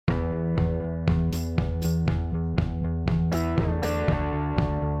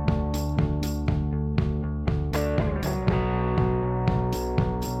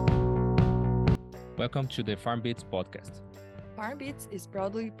welcome to the Farm Beats podcast. Farm Beats is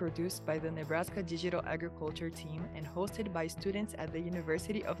proudly produced by the Nebraska Digital Agriculture team and hosted by students at the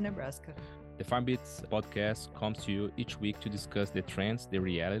University of Nebraska. The Farm Beats podcast comes to you each week to discuss the trends, the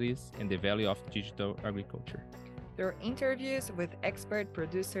realities, and the value of digital agriculture. Through interviews with expert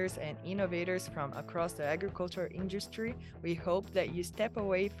producers and innovators from across the agriculture industry, we hope that you step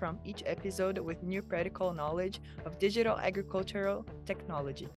away from each episode with new practical knowledge of digital agricultural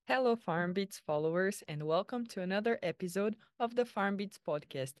technology. Hello, Farm Beats followers, and welcome to another episode of the Farm Beats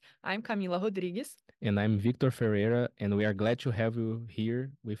podcast. I'm Camila Rodrigues. And I'm Victor Ferreira, and we are glad to have you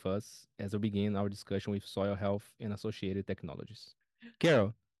here with us as we begin our discussion with soil health and associated technologies.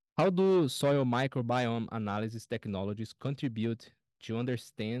 Carol, how do soil microbiome analysis technologies contribute to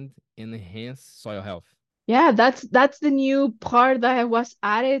understand and enhance soil health? Yeah, that's the new part that was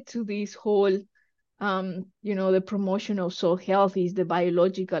added to this whole the promotion of soil health is the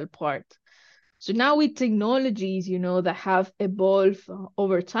biological part. So now with technologies, that have evolved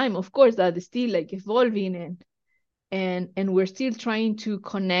over time, of course, that is still like evolving and we're still trying to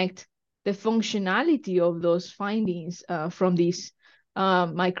connect the functionality of those findings from these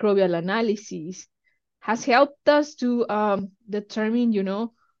microbial analysis has helped us to determine,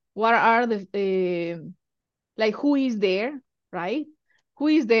 what are like who is there, right? Who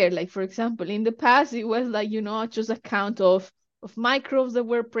is there? Like, for example, in the past, it was like, just a count of microbes that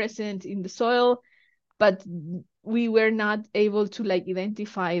were present in the soil, but we were not able to like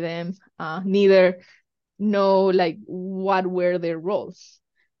identify them, neither know like what were their roles,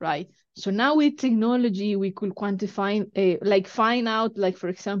 right? So now with technology, we could quantify, like find out, like, for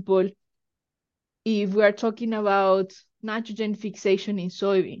example, if we are talking about nitrogen fixation in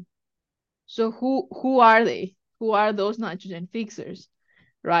soybean. So who are they? Who are those nitrogen fixers,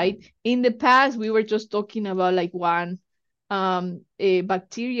 right? In the past, we were just talking about like one a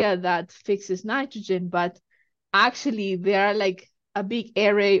bacteria that fixes nitrogen, but actually there are like a big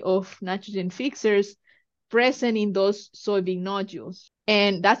array of nitrogen fixers present in those soybean nodules.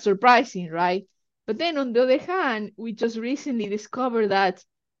 And that's surprising, right? But then on the other hand, we just recently discovered that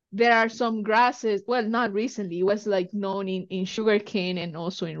there are some grasses, well, not recently, it was like known in sugarcane and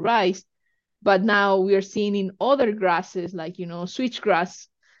also in rice, but now we are seeing in other grasses like, switchgrass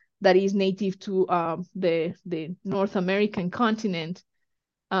that is native to the North American continent,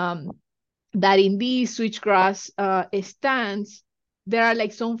 that in these switchgrass stands, there are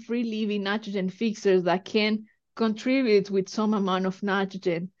like some free living nitrogen fixers that can contribute with some amount of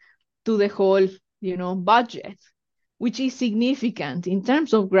nitrogen to the whole, budget, which is significant. In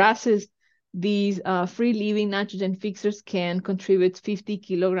terms of grasses, these free living nitrogen fixers can contribute 50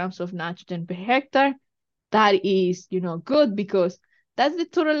 kilograms of nitrogen per hectare. That is, good because that's the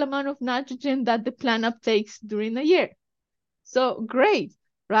total amount of nitrogen that the plant uptakes during the year. So great,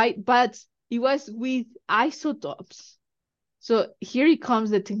 right? But it was with isotopes. So here it comes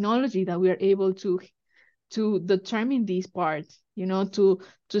the technology that we are able to determine these parts, to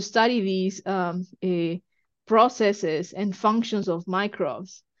study these processes and functions of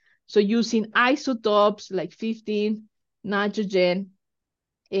microbes. So using isotopes like 15, nitrogen,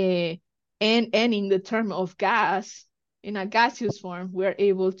 and in the term of gas, in a gaseous form, we're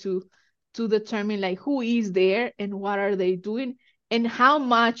able to determine like who is there and what are they doing and how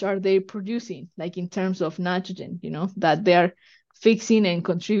much are they producing, like in terms of nitrogen, that they're fixing and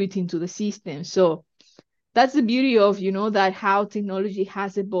contributing to the system. So that's the beauty of, that how technology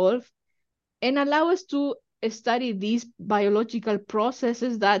has evolved and allow us to study these biological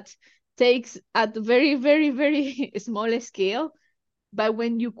processes that takes at a very, very, very small scale. But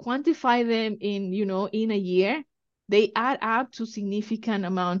when you quantify them in, in a year, they add up to significant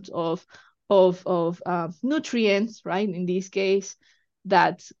amount of nutrients, right? In this case,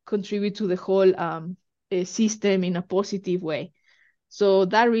 that contribute to the whole system in a positive way. So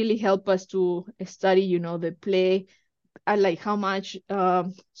that really helped us to study, the play, like how much,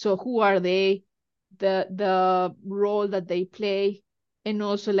 so who are they, the role that they play, and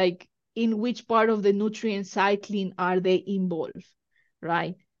also like in which part of the nutrient cycling are they involved,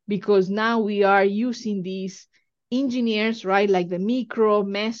 right? Because now we are using these engineers, right, like the micro,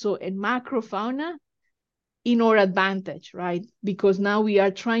 meso, and macro fauna in our advantage, right? Because now we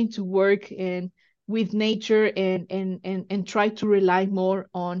are trying to work with nature and try to rely more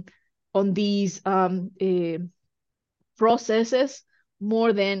on these processes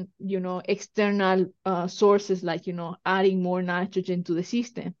more than external sources like adding more nitrogen to the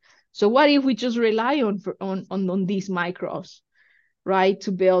system. So what if we just rely on these microbes, right,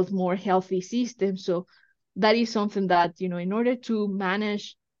 to build more healthy systems? So that is something that in order to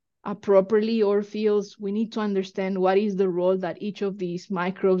manage properly our fields, we need to understand what is the role that each of these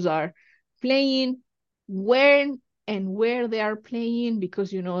microbes are playing when and where they are playing,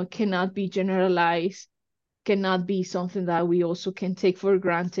 because, it cannot be generalized, cannot be something that we also can take for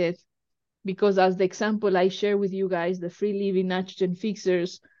granted. Because as the example I share with you guys, the free living nitrogen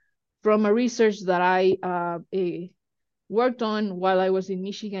fixers, from a research that I worked on while I was in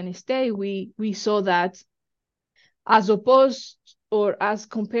Michigan State, we saw that as opposed or as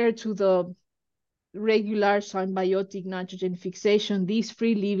compared to the regular symbiotic nitrogen fixation, these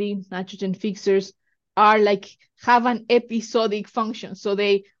free living nitrogen fixers are like have an episodic function. So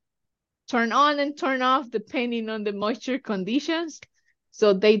they turn on and turn off depending on the moisture conditions.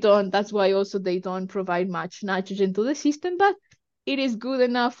 So that's why also they don't provide much nitrogen to the system, but it is good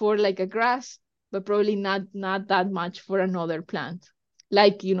enough for like a grass, but probably not that much for another plant.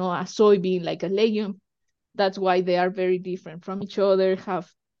 Like, a soybean, like a legume. That's why they are very different from each other, have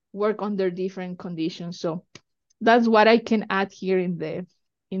work under different conditions. So that's what I can add here in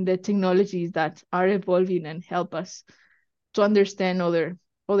the technologies that are evolving and help us to understand other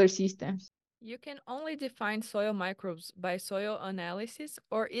systems. You can only define soil microbes by soil analysis,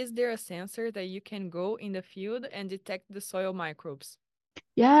 or is there a sensor that you can go in the field and detect the soil microbes?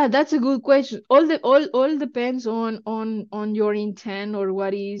 Yeah, that's a good question. All depends on your intent or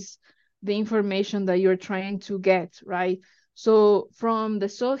what is the information that you're trying to get, right? So from the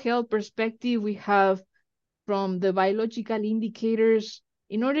soil health perspective, we have from the biological indicators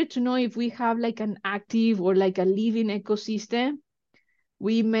in order to know if we have like an active or like a living ecosystem.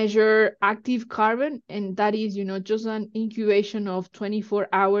 We measure active carbon, and that is, just an incubation of 24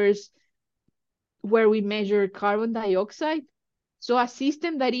 hours where we measure carbon dioxide. So a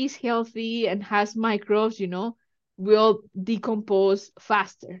system that is healthy and has microbes, will decompose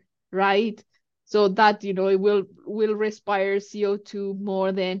faster, right? So that, it will respire CO2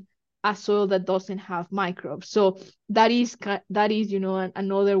 more than a soil that doesn't have microbes. So that is,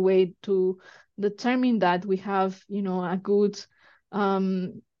 another way to determine that we have, a good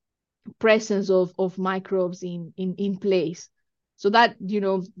presence of microbes in place. So that,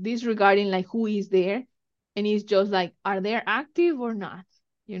 disregarding like who is there, and it's just like, are they active or not?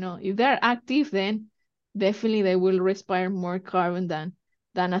 If they're active, then definitely they will respire more carbon than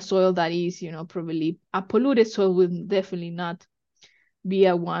a soil that is, probably a polluted soil will definitely not be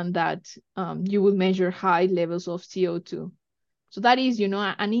a one that you will measure high levels of CO2. So that is,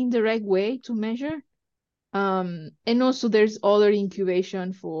 an indirect way to measure. And also there's other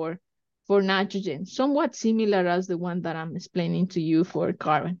incubation for nitrogen, somewhat similar as the one that I'm explaining to you for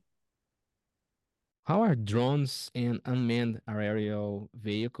carbon. How are drones and unmanned aerial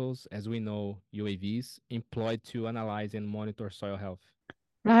vehicles, as we know UAVs, employed to analyze and monitor soil health?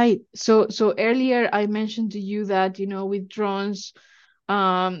 Right. So earlier I mentioned to you that, with drones,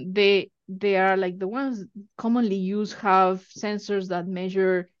 they are like the ones commonly used have sensors that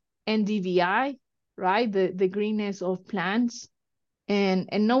measure NDVI, right? The greenness of plants. And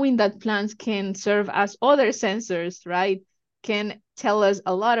knowing that plants can serve as other sensors, right, can tell us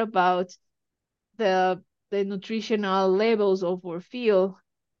a lot about the nutritional levels of our field.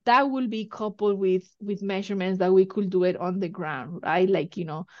 That will be coupled with measurements that we could do it on the ground, right? Like,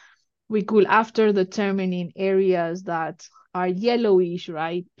 we could, after determining areas that are yellowish,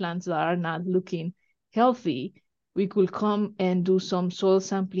 right, plants that are not looking healthy, we could come and do some soil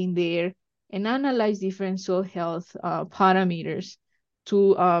sampling there and analyze different soil health parameters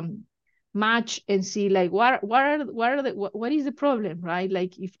to match and see like what is the problem, right?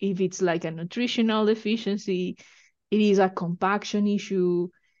 Like if it's like a nutritional deficiency, it is a compaction issue,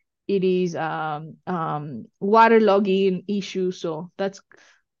 it is waterlogging issue. So that's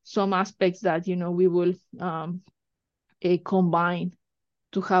some aspects that we will combine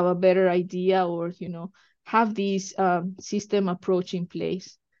to have a better idea, or have this system approach in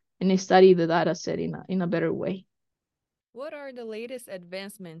place and study the data set in a better way. What are the latest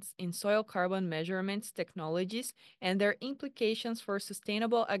advancements in soil carbon measurements technologies and their implications for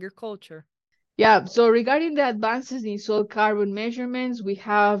sustainable agriculture? Yeah, so regarding the advances in soil carbon measurements, we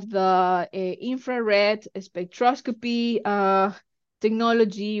have the infrared spectroscopy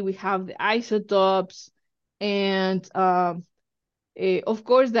technology, we have the isotopes, and of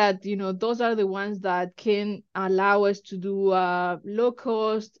course that, those are the ones that can allow us to do low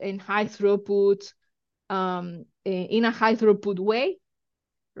cost and high throughput, in a high throughput way,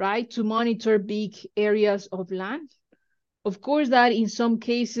 right, to monitor big areas of land. Of course, that in some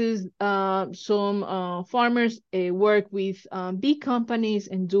cases, some farmers work with big companies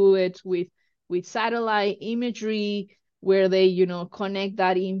and do it with satellite imagery, where they, connect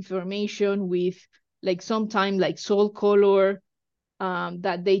that information with like sometime like soil color,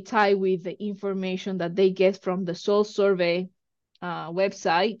 that they tie with the information that they get from the soil survey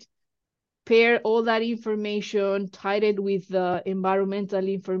website, pair all that information, tie it with the environmental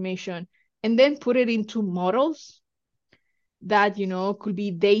information, and then put it into models that, could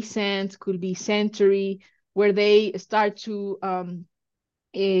be Daycent, could be Century, where they start to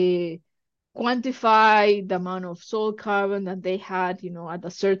quantify the amount of soil carbon that they had, at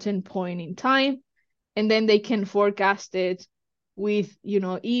a certain point in time. And then they can forecast it with,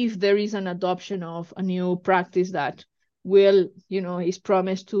 if there is an adoption of a new practice that will, is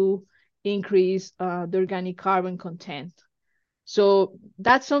promised to increase the organic carbon content. So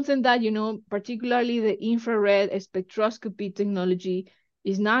that's something that, particularly the infrared spectroscopy technology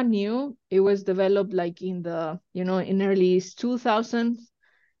is not new. It was developed like in the, in early 2000s,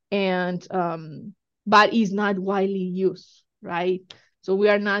 and but is not widely used, right? So we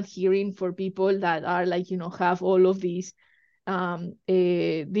are not hearing for people that are like, have all of these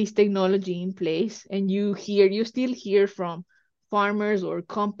this technology in place, and you still hear from farmers or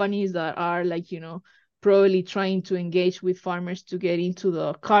companies that are like, probably trying to engage with farmers to get into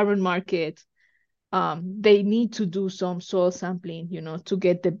the carbon market. They need to do some soil sampling, to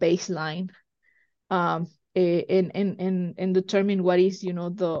get the baseline, and determine what is,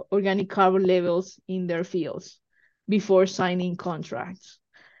 the organic carbon levels in their fields before signing contracts,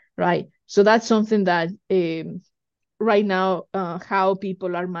 right? So that's something that right now, how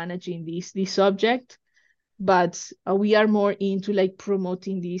people are managing this subject, but we are more into like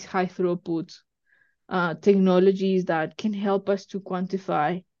promoting these high throughput technologies that can help us to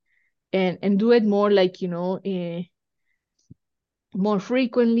quantify and do it more like, more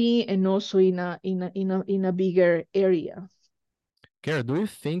frequently, and also in a bigger area. Carol, do you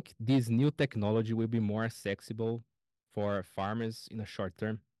think this new technology will be more accessible for farmers in a short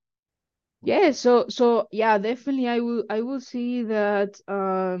term? Yeah, so yeah, definitely I will see that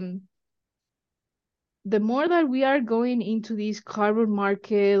the more that we are going into this carbon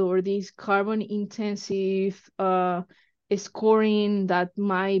market or this carbon intensive scoring that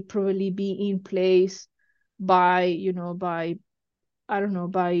might probably be in place by, by, I don't know,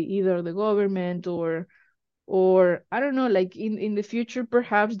 by either the government or I don't know, like in the future,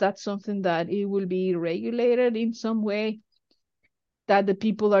 perhaps that's something that it will be regulated in some way, that the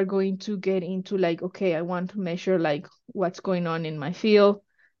people are going to get into like, okay, I want to measure like what's going on in my field.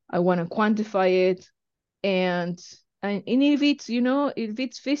 I want to quantify it. And if it's, if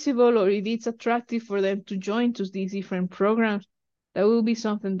it's feasible or if it's attractive for them to join to these different programs, that will be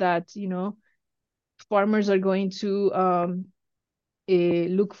something that, farmers are going to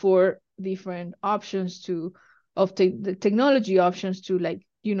look for different options the technology options to, like,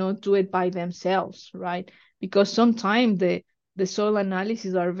 do it by themselves, right? Because sometimes the soil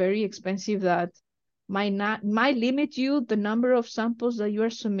analysis are very expensive, that might limit you the number of samples that you are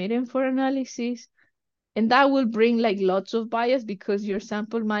submitting for analysis, and that will bring like lots of bias because your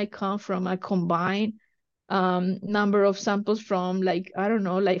sample might come from a combined number of samples from, like, I don't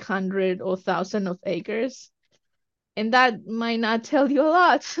know, like 100 or 1,000 of acres, and that might not tell you a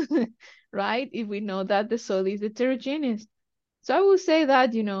lot, right? If we know that the soil is heterogeneous. So I would say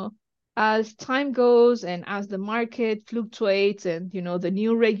that, as time goes and as the market fluctuates and, the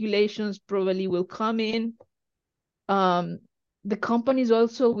new regulations probably will come in, the companies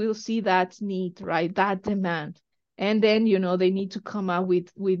also will see that need, right? That demand. And then, they need to come up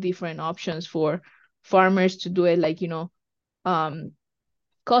with different options for farmers to do it, like, um,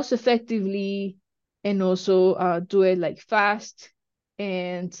 cost effectively, and also do it like fast,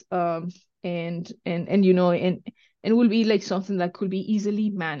 and and will be like something that could be easily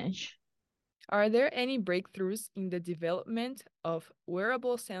managed. Are there any breakthroughs in the development of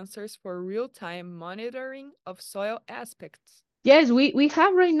wearable sensors for real-time monitoring of soil aspects? Yes, we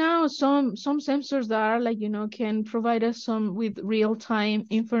have right now some sensors that are like, can provide us some with real-time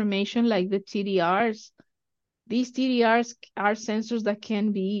information, like the TDRs. These TDRs are sensors that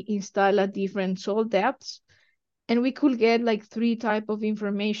can be installed at different soil depths, and we could get like three type of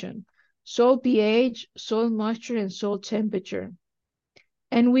information: soil pH, soil moisture, and soil temperature.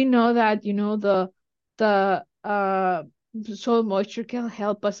 And we know that, the soil moisture can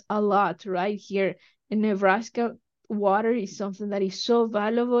help us a lot, right? Here in Nebraska, water is something that is so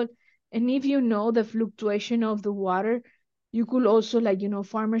valuable. And if you know the fluctuation of the water, you could also, like,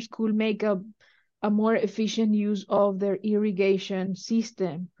 farmers could make a more efficient use of their irrigation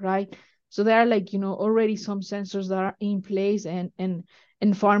system, right? So there are, like, already some sensors that are in place, and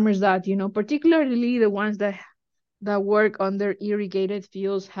farmers that, particularly the ones that work on their irrigated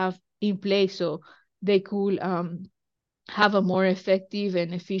fields have in place, so they could have a more effective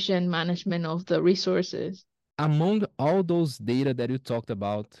and efficient management of the resources. Among all those data that you talked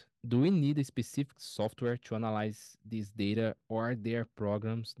about, Do we need a specific software to analyze this data, or are there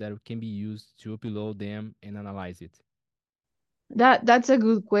programs that can be used to upload them and analyze it? That's a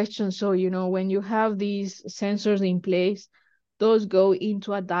good question. So, when you have these sensors in place, those go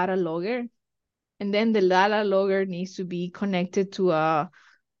into a data logger, and then the data logger needs to be connected to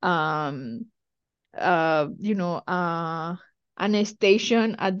um you know an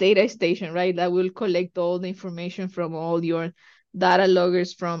station, a data station, right? That will collect all the information from all your data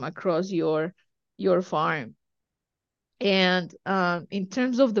loggers from across your farm. And in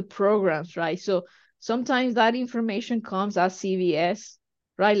terms of the programs, right? So sometimes that information comes as CVS,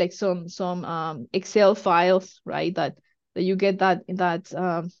 right? Like some Excel files, right? That you get that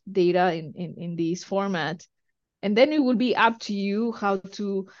data in these formats, and then it will be up to you how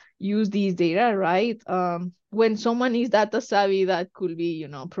to use these data, right? When someone is data savvy, that could be,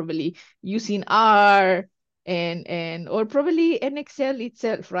 probably using R and or probably an Excel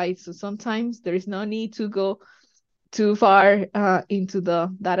itself, right? So sometimes there is no need to go too far into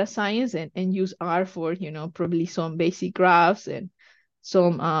the data science and use R for, probably some basic graphs and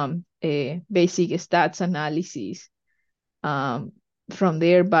some basic stats analysis um, from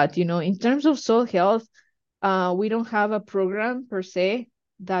there. But, in terms of soil health, we don't have a program per se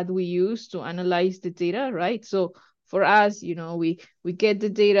that we use to analyze the data, right? So for us, we get the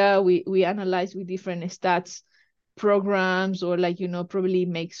data, we analyze with different stats programs, or like, probably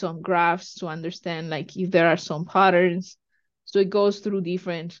make some graphs to understand like if there are some patterns. So it goes through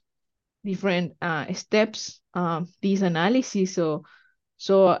different steps, these analysis.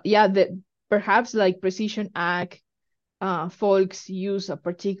 So yeah, that perhaps like precision ag folks use a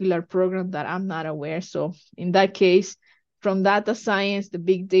particular program that I'm not aware. So in that case, from data science, the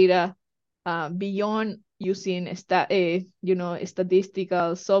big data, beyond using statistical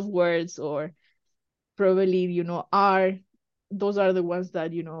softwares, or probably are those are the ones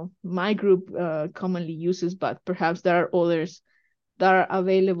that my group commonly uses, but perhaps there are others that are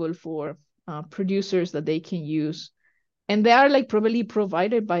available for producers that they can use, and they are like probably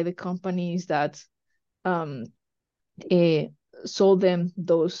provided by the companies that um, uh, sold them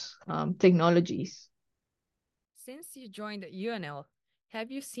those technologies. Since you joined UNL, have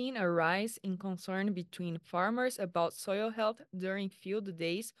you seen a rise in concern between farmers about soil health during field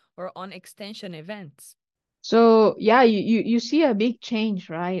days or on extension events? So yeah, you see a big change,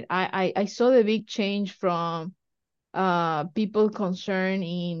 right? I saw the big change from people concerned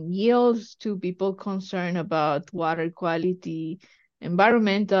in yields to people concerned about water quality,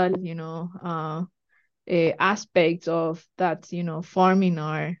 environmental, aspects of that, farming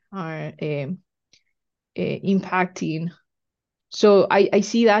are impacting. So I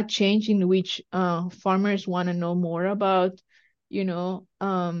see that change in which farmers want to know more about, you know,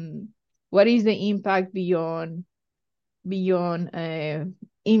 um, what is the impact beyond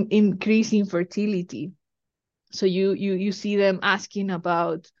increasing fertility. So you see them asking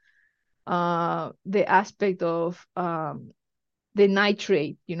about the aspect of the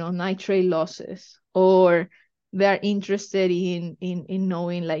nitrate losses, or they're interested in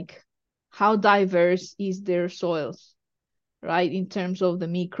knowing like how diverse is their soils, right, in terms of the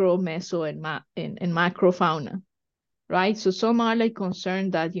micro, meso, and macro fauna, right? So some are like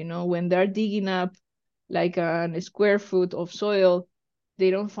concerned that, when they're digging up like a square foot of soil,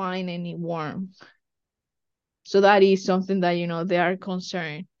 they don't find any worm. So that is something that, they are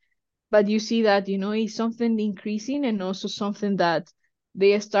concerned. But you see that, it's something increasing, and also something that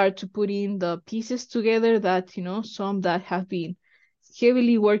they start to put in the pieces together, that, some that have been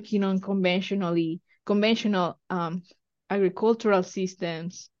heavily working on conventional agricultural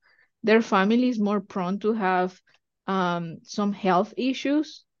systems, their family is more prone to have some health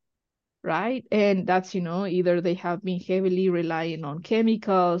issues, right? And that's, either they have been heavily relying on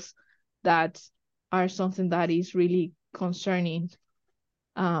chemicals that are something that is really concerning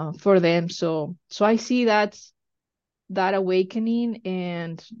for them. So I see that awakening,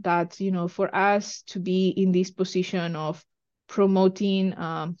 and that, for us to be in this position of promoting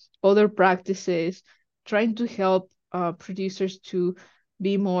other practices, trying to help producers to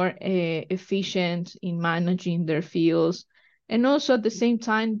be more efficient in managing their fields, and also at the same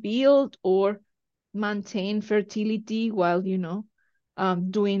time build or maintain fertility while,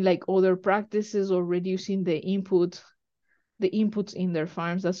 doing like other practices, or reducing the inputs in their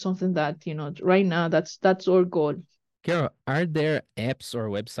farms. That's something that, right now, that's our goal. Carol, are there apps or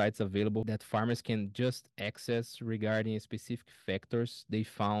websites available that farmers can just access regarding specific factors they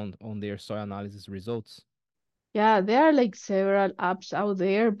found on their soil analysis results? Yeah, there are like several apps out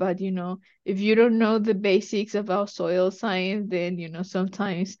there, but, if you don't know the basics about soil science, then,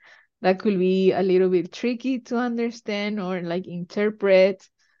 sometimes that could be a little bit tricky to understand or like interpret.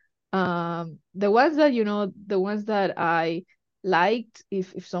 The ones that, the ones that I liked,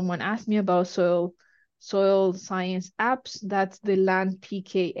 if someone asked me about soil science apps, that's the Land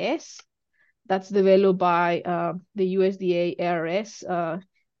PKS. That's developed by the USDA ARS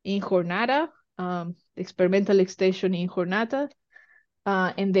in Jornada, the experimental extension in Jornada.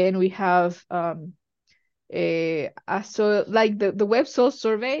 And then we have so like the Web Soil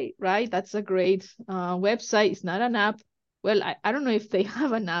Survey, right? That's a great website. It's not an app. Well, I don't know if they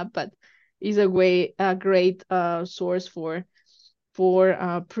have an app, but it's a great source for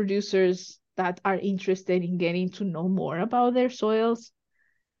producers that are interested in getting to know more about their soils.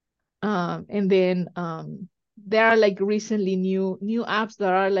 And then there are like recently new apps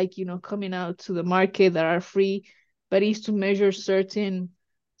that are like, coming out to the market that are free, but is to measure certain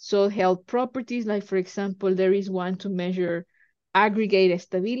soil health properties. Like for example, there is one to measure aggregate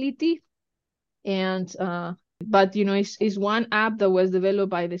stability. And but it's one app that was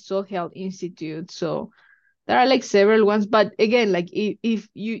developed by the Soil Health Institute. So there are like several ones, but again, like if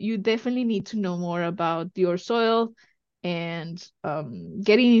you definitely need to know more about your soil, and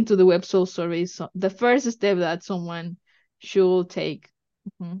getting into the Web Soil Survey is the first step that someone should take.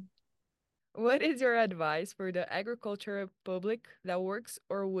 Mhm. What is your advice for the agricultural public that works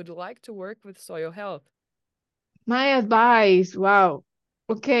or would like to work with soil health? My advice, wow.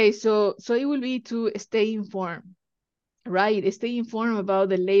 Okay, so it will be to stay informed, right? Stay informed about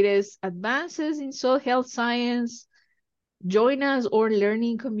the latest advances in soil health science. Join us or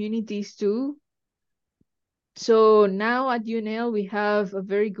learning communities too. So now at UNL, we have a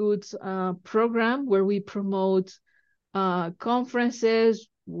very good program where we promote conferences,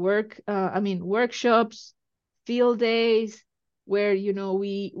 workshops, field days, where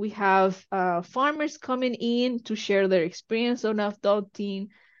we have farmers coming in to share their experience on adopting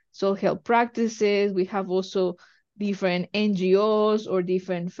soil health practices. We have also different NGOs or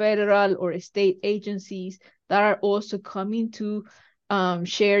different federal or state agencies that are also coming to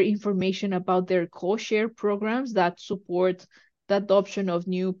share information about their co-share programs that support the adoption of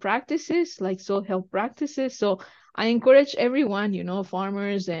new practices like soil health practices. So I encourage everyone,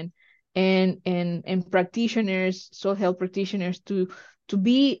 farmers and practitioners, soil health practitioners, to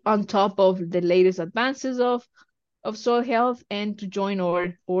be on top of the latest advances of soil health and to join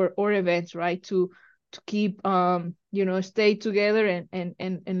or events, right? To keep stay together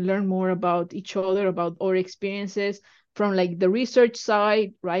and learn more about each other, about our experiences from like the research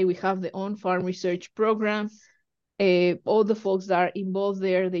side, right? We have the on farm research program. All the folks that are involved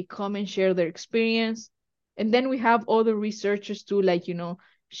there, they come and share their experience. And then we have other researchers too, like,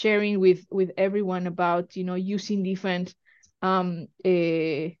 sharing with everyone about, using different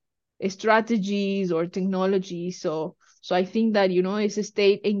strategies or technologies. So I think that, it's a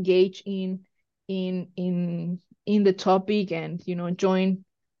state engaged in the topic, and, join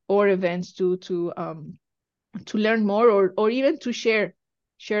our events to learn more, or even to share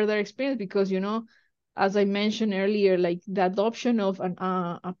their experience, because as I mentioned earlier, like the adoption of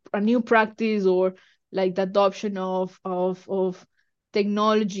a new practice, or like the adoption of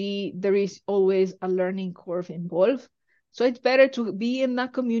technology, there is always a learning curve involved. So it's better to be in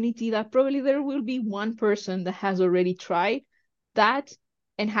that community that probably there will be one person that has already tried that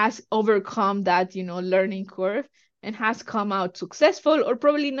and has overcome that, learning curve, and has come out successful, or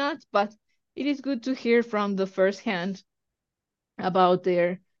probably not, but it is good to hear from the first hand about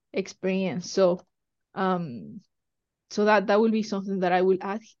their experience. Um, so that will be something that I will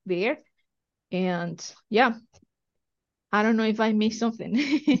add there. And yeah, I don't know if I missed something.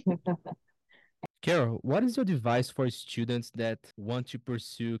 Carol, what is your advice for students that want to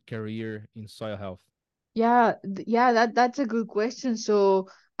pursue career in soil health? Yeah, that's a good question. So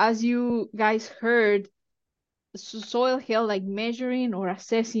as you guys heard, soil health, like measuring or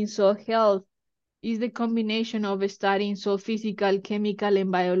assessing soil health, is the combination of studying soil physical, chemical,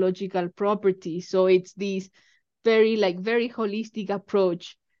 and biological properties. So it's this very holistic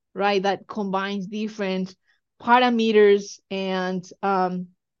approach, right? That combines different parameters. And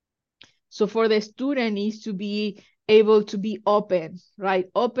so for the student is to be able to be open, right?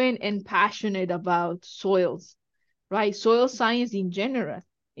 Open and passionate about soils, right? Soil science in general.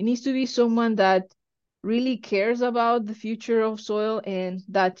 It needs to be someone that really cares about the future of soil, and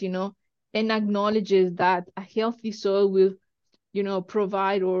that, and acknowledges that a healthy soil will,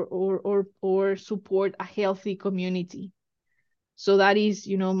 provide or support a healthy community. So that is,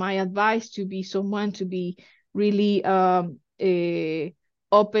 my advice, to be someone to be really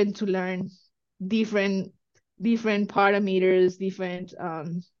open to learn different different parameters, different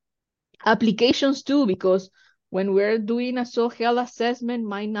applications too, because when we're doing a soil health assessment,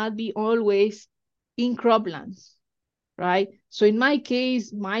 might not be always in croplands, right? So in my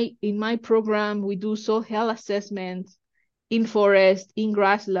case, in my program, we do soil health assessments in forest, in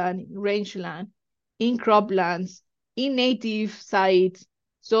grassland, in rangeland, in croplands, in native sites.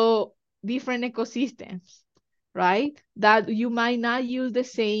 So different ecosystems, right? That you might not use the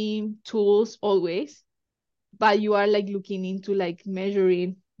same tools always, but you are like looking into like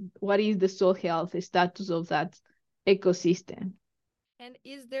measuring what is the soil health status of that ecosystem. And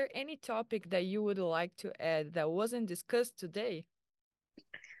is there any topic that you would like to add that wasn't discussed today?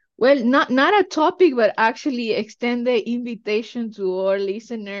 Well, not a topic, but actually extend the invitation to our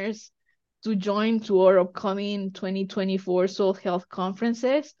listeners to join to our upcoming 2024 Soul Health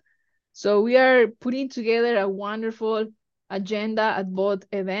conferences. So we are putting together a wonderful agenda at both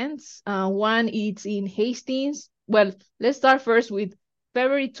events. One is in Hastings. Well, let's start first with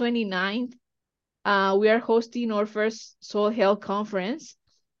February 29th. We are hosting our first Soul Health conference.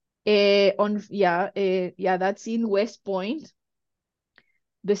 That's in West Point.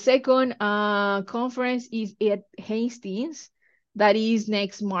 The second conference is at Hastings. That is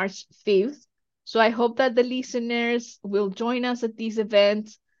next March 5th. So I hope that the listeners will join us at this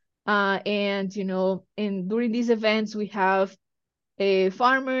event. And during these events, we have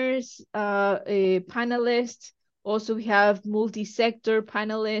farmers, panelists. Also, we have multi-sector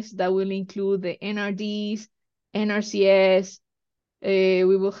panelists that will include the NRDs, NRCS. We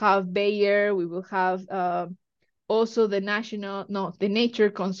will have Bayer. We will have also the Nature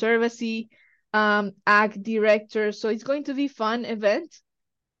Conservancy, ag director. So it's going to be fun event.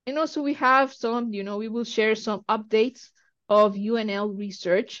 And also we have we will share some updates of UNL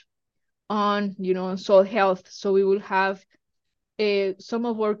research on, soil health. So we will have some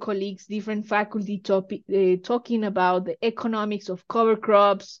of our colleagues, different faculty talking about the economics of cover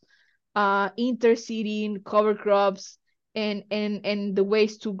crops, interseeding cover crops, and the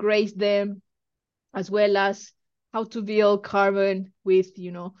ways to graze them, as well as how to build carbon with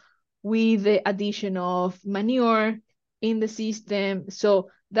the addition of manure in the system.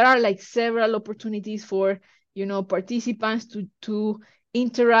 So there are like several opportunities for participants to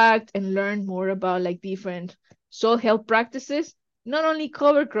interact and learn more about like different soil health practices, not only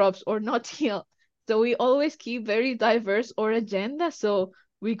cover crops or not till. So we always keep very diverse our agenda, so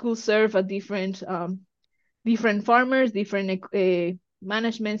we could serve a different farmers, different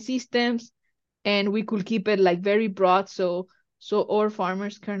management systems, and we could keep it like very broad, so our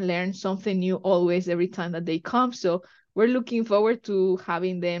farmers can learn something new always every time that they come. So we're looking forward to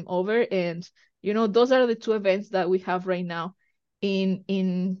having them over. And those are the two events that we have right now in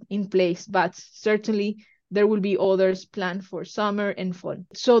place, but certainly there will be others planned for summer and fall.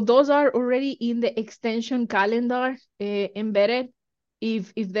 So those are already in the extension calendar embedded.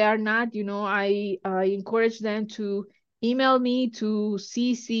 If they are not, I encourage them to email me to to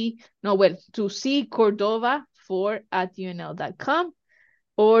ccordova4@unl.com,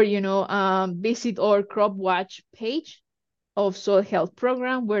 or visit our crop watch page of soil health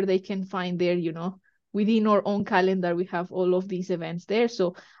program, where they can find there, within our own calendar, we have all of these events there.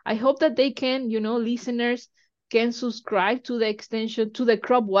 So I hope that they can, listeners can subscribe to the extension, to the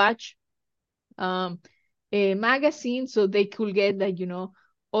crop watch a magazine, so they could get like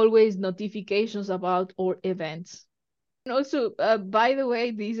always notifications about our events. And also, by the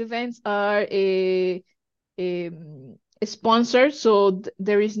way, these events are a sponsor, so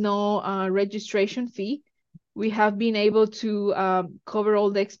there is no registration fee. We have been able to cover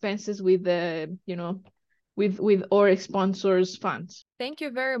all the expenses with the with our sponsors funds. Thank you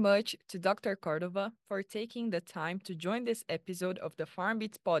very much to Dr. Cordova for taking the time to join this episode of the Farm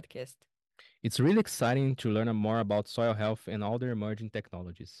Beats podcast. It's really exciting to learn more about soil health and all the emerging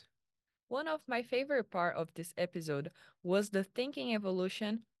technologies. One of my favorite part of this episode was the thinking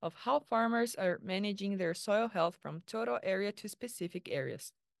evolution of how farmers are managing their soil health from total area to specific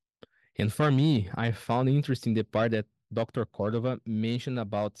areas. And for me, I found interesting the part that Dr. Cordova mentioned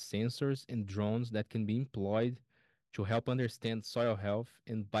about sensors and drones that can be employed to help understand soil health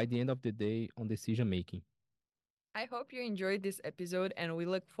and by the end of the day on decision making. I hope you enjoyed this episode, and we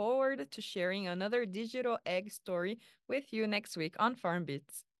look forward to sharing another digital egg story with you next week on Farm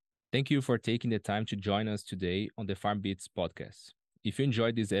Beats. Thank you for taking the time to join us today on the Farm Beats podcast. If you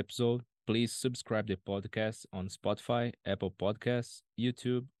enjoyed this episode, please subscribe the podcast on Spotify, Apple Podcasts,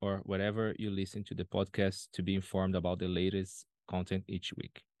 YouTube, or wherever you listen to the podcast to be informed about the latest content each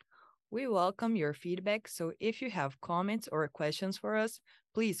week. We welcome your feedback, so if you have comments or questions for us,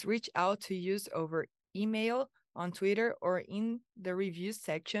 please reach out to us over email, on Twitter, or in the reviews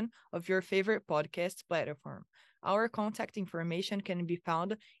section of your favorite podcast platform. Our contact information can be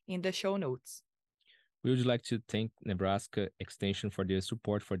found in the show notes. We would like to thank Nebraska Extension for their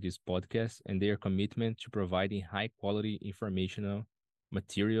support for this podcast and their commitment to providing high quality informational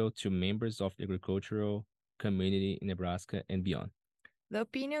material to members of the agricultural community in Nebraska and beyond. The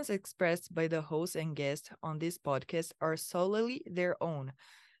opinions expressed by the host and guest on this podcast are solely their own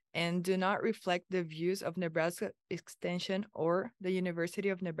and do not reflect the views of Nebraska Extension or the University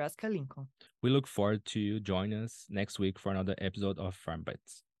of Nebraska Lincoln. We look forward to you joining us next week for another episode of Farm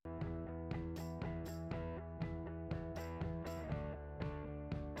Bites.